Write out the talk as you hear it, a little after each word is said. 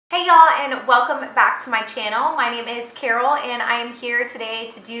Hey y'all, and welcome back to my channel. My name is Carol and I am here today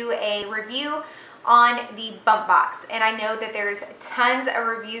to do a review on the bump box. And I know that there's tons of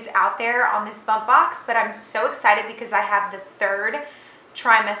reviews out there on this bump box, but I'm so excited because I have the third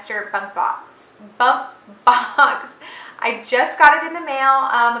trimester bump box. I just got it in the mail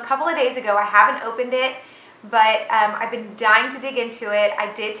a couple of days ago. I haven't opened it, but I've been dying to dig into it.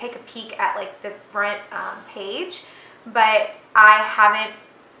 I did take a peek at like the front page, but I haven't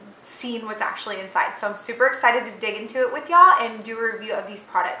seen what's actually inside. So I'm super excited to dig into it with y'all and do a review of these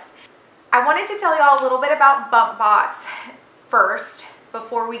products. I wanted to tell y'all a little bit about bump box first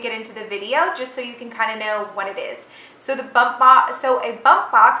before we get into the video, just so you can kind of know what it is. So a bump box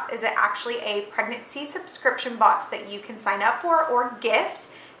is actually a pregnancy subscription box that you can sign up for or gift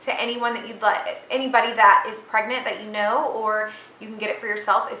to anyone that you'd let, anybody that is pregnant that you know, or you can get it for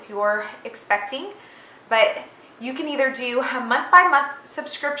yourself if you're expecting. But you can either do a month-by-month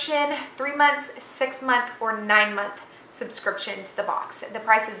subscription, 3 months, 6 month, or 9 month subscription to the box. The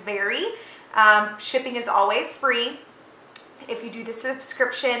prices vary. Shipping is always free if you do the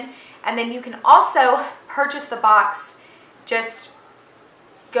subscription. And then you can also purchase the box. Just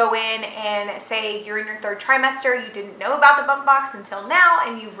go in and say you're in your third trimester, you didn't know about the bump box until now,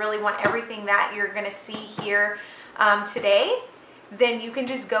 and you really want everything that you're gonna see here today. Then you can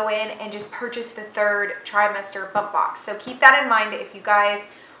just go in and just purchase the third trimester bump box. So keep that in mind if you guys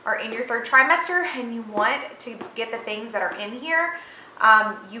are in your third trimester and you want to get the things that are in here,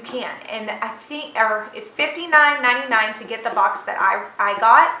 you can. And I think it's $59.99 to get the box that I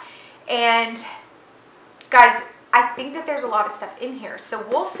got. And guys, I think that there's a lot of stuff in here. So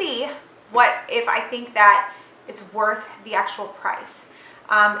we'll see if I think that it's worth the actual price.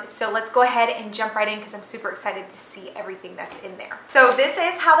 So let's go ahead and jump right in because I'm super excited to see everything that's in there. So this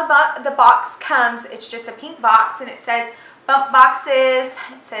is how the box comes. It's just a pink box and it says bump boxes.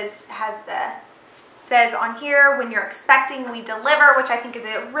 It says on here, when you're expecting, we deliver, which I think is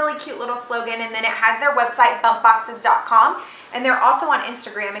a really cute little slogan. And then it has their website, bumpboxes.com. And they're also on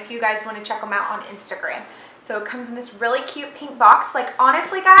Instagram if you guys want to check them out on Instagram. So it comes in this really cute pink box. Like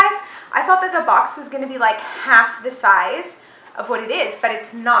honestly guys, I thought that the box was going to be like half the size of what it is, but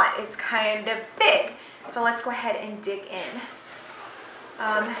it's not. It's kind of big. So let's go ahead and dig in.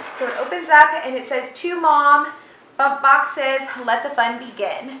 So it opens up and it says, "To Mom, bump boxes, let the fun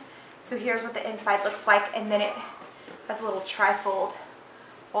begin." So here's what the inside looks like, and then it has a little tri-fold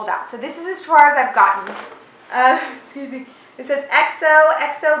fold out. So this is as far as I've gotten. Excuse me. It says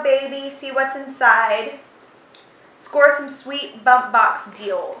XOXO baby, see what's inside. Score some sweet bump box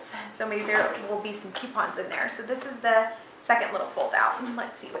deals. So maybe there will be some coupons in there. So this is the second little fold out.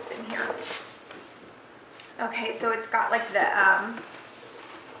 Let's see what's in here. Okay, so it's got like the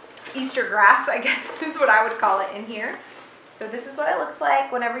Easter grass, I guess is what I would call it in here. So this is what it looks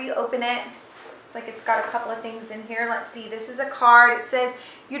like whenever you open it. It's like it's got a couple of things in here. Let's see, this is a card. It says,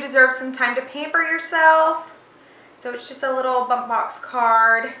 "You deserve some time to pamper yourself." So it's just a little bump box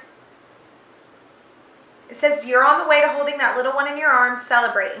card. It says, "You're on the way to holding that little one in your arms.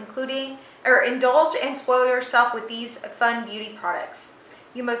 Celebrate, indulge and spoil yourself with these fun beauty products.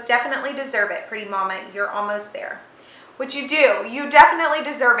 You most definitely deserve it, pretty mama. You're almost there." Which you do. You definitely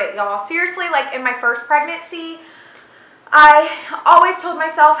deserve it, y'all. Seriously, like in my first pregnancy, I always told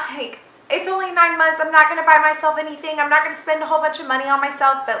myself, like, it's only 9 months. I'm not going to buy myself anything. I'm not going to spend a whole bunch of money on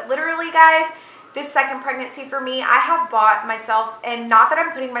myself. But literally, guys, this second pregnancy for me, I have bought myself, and not that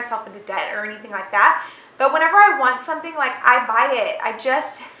I'm putting myself into debt or anything like that, but whenever I want something, like, I buy it. I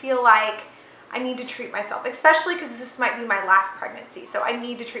just feel like I need to treat myself, especially because this might be my last pregnancy. So I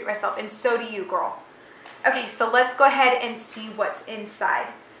need to treat myself, and so do you, girl. Okay, so let's go ahead and see what's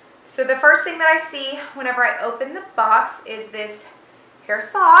inside. So the first thing that I see whenever I open the box is this pair of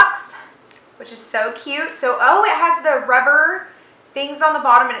socks, which is so cute. So, oh, it has the rubber things on the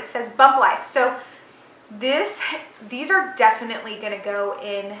bottom, and it says Bump Life. So these are definitely going to go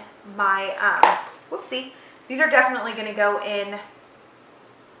in my, whoopsie, these are definitely going to go in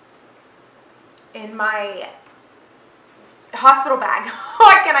my hospital bag.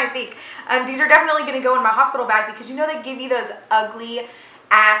 What can I think? These are definitely going to go in my hospital bag because you know they give you those ugly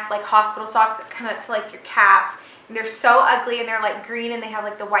ass like hospital socks that come up to like your calves, and they're so ugly, and they're like green, and they have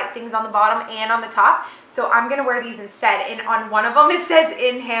like the white things on the bottom and on the top. So I'm gonna wear these instead, and on one of them it says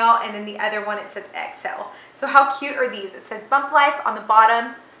inhale, and then the other one it says exhale. So how cute are these? It says Bump Life on the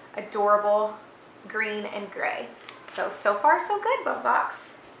bottom. Adorable, green and gray. So far so good, bump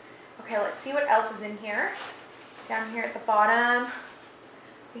box. Okay, let's see what else is in here. Down here at the bottom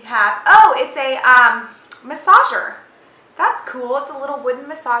we have, oh, it's a massager. That's cool. It's a little wooden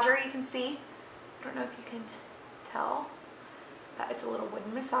massager, you can see. I don't know if you can tell. But it's a little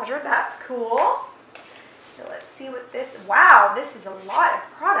wooden massager. That's cool. So let's see what this, wow, this is a lot of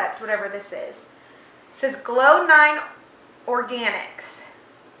product, whatever this is. It says Glow 9 Organics.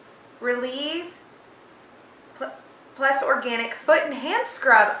 Relieve plus organic foot and hand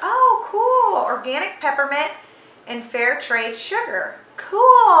scrub. Oh, cool. Organic peppermint and fair trade sugar.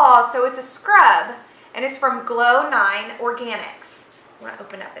 Cool. So it's a scrub and it's from Glow 9 Organics. I want to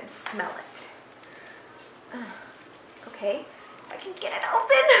open up and smell it. Okay, if I can get it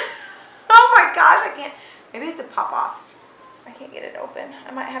open. Oh my gosh, I can't. Maybe it's a pop off. I can't get it open.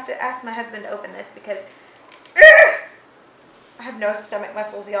 I might have to ask my husband to open this because I have no stomach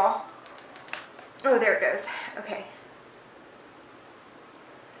muscles, y'all. Oh, there it goes. Okay.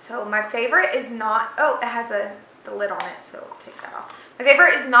 So my favorite is not, oh, it has the lid on it, so I'll take that off. My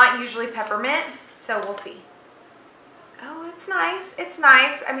favorite is not usually peppermint, so we'll see. Oh, it's nice. It's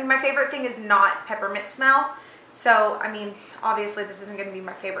nice. I mean, my favorite thing is not peppermint smell. So, I mean, obviously this isn't going to be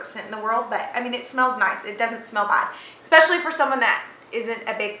my favorite scent in the world, but I mean, it smells nice. It doesn't smell bad, especially for someone that isn't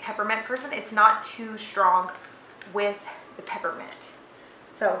a big peppermint person. It's not too strong with the peppermint.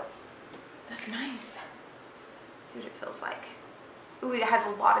 So, that's nice. Let's see what it feels like. Ooh, it has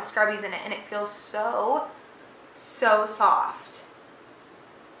a lot of scrubbies in it, and it feels so soft.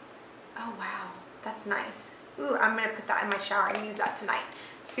 Oh, wow. That's nice. Ooh, I'm going to put that in my shower and use that tonight.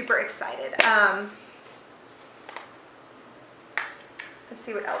 Super excited. Let's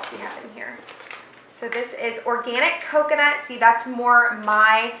see what else we have in here. So this is organic coconut. See, that's more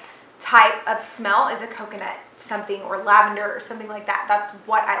my type of smell, is a coconut something, or lavender or something like that. That's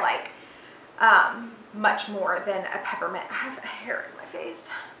what I like much more than a peppermint. I have a hair in my face.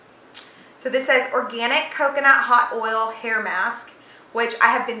 So this says organic coconut hot oil hair mask, which I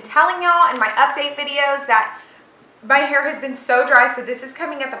have been telling y'all in my update videos that my hair has been so dry, so this is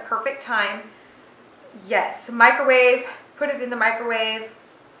coming at the perfect time. Yes, microwave. Put it in the microwave,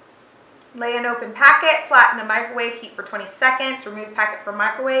 lay an open packet, flatten the microwave, heat for 20 seconds, remove packet from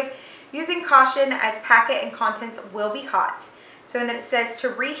microwave, using caution as packet and contents will be hot. So and then it says to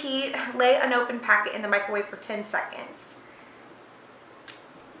reheat, lay an open packet in the microwave for 10 seconds.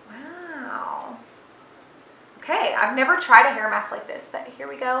 Wow. Okay, I've never tried a hair mask like this, but here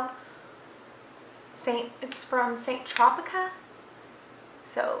we go. It's from Saint Tropica.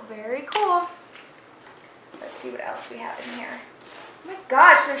 So very cool. Let's see what else we have in here. Oh my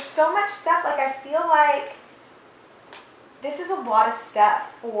gosh, there's so much stuff. Like, I feel like this is a lot of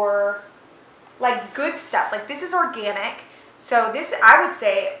stuff for, like, good stuff. Like, this is organic. So this, I would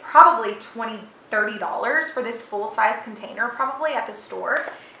say, probably $20, $30 for this full-size container, probably at the store.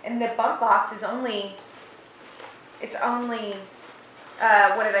 And the bump box is only, it's only,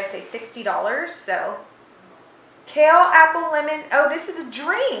 what did I say, $60. So, kale, apple, lemon. Oh, this is a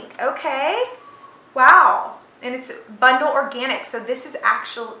drink. Okay. Wow. And it's bundle organic. So this is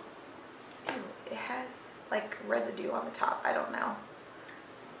actual, ew, it has like residue on the top. I don't know.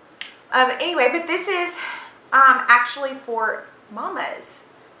 Anyway, but this is actually for mamas.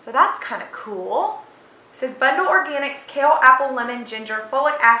 So that's kind of cool. It says bundle organics, kale, apple, lemon, ginger,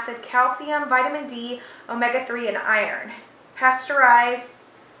 folic acid, calcium, vitamin D, omega-3, and iron. Pasteurized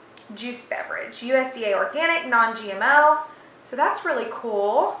juice beverage. USDA organic, non-GMO. So that's really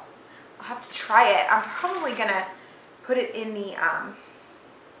cool. I'll have to try it. I'm probably gonna put it in the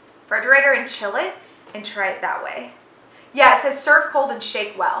refrigerator and chill it and try it that way. Yeah, it says serve cold and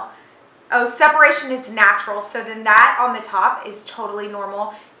shake well. Oh, separation is natural. So then that on the top is totally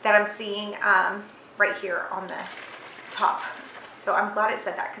normal that I'm seeing right here on the top. So I'm glad it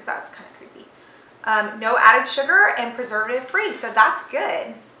said that because that's kind of creepy. No added sugar and preservative free. So that's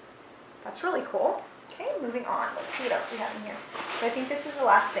good. That's really cool. Okay, moving on. Let's see what else we have in here. So I think this is the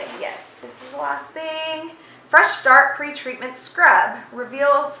last thing. Yes, this is the last thing. Fresh Start Pre-Treatment Scrub.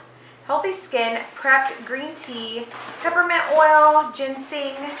 Reveals healthy skin, prepped green tea, peppermint oil,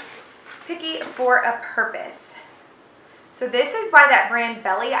 ginseng, picky for a purpose. So this is by that brand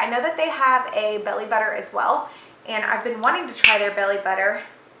Belly. I know that they have a belly butter as well, and I've been wanting to try their belly butter.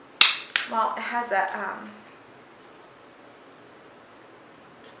 Well, it has a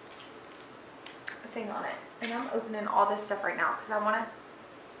thing on it, and I'm opening all this stuff right now because I want to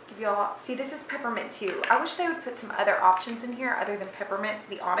give you all, see, this is peppermint too. I wish they would put some other options in here other than peppermint, to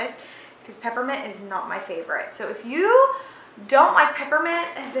be honest, because peppermint is not my favorite. So if you don't like peppermint,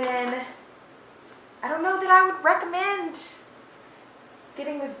 then I don't know that I would recommend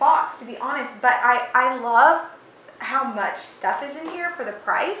getting this box, to be honest, but I love how much stuff is in here for the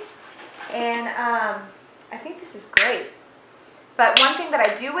price, and I think this is great. But one thing that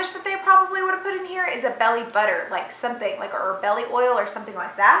I do wish that they probably would have put in here is a belly butter, like something, like, or belly oil or something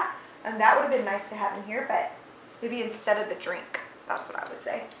like that. And that would have been nice to have in here, but maybe instead of the drink. That's what I would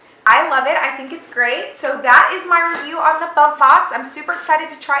say. I love it. I think it's great. So that is my review on the Bump Box. I'm super excited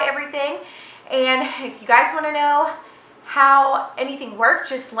to try everything. And if you guys want to know how anything works,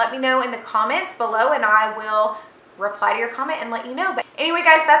 just let me know in the comments below and I will reply to your comment and let you know. But anyway,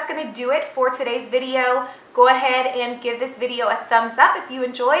 guys, that's going to do it for today's video. Go ahead and give this video a thumbs up if you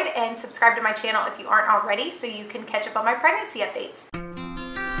enjoyed and subscribe to my channel if you aren't already so you can catch up on my pregnancy updates.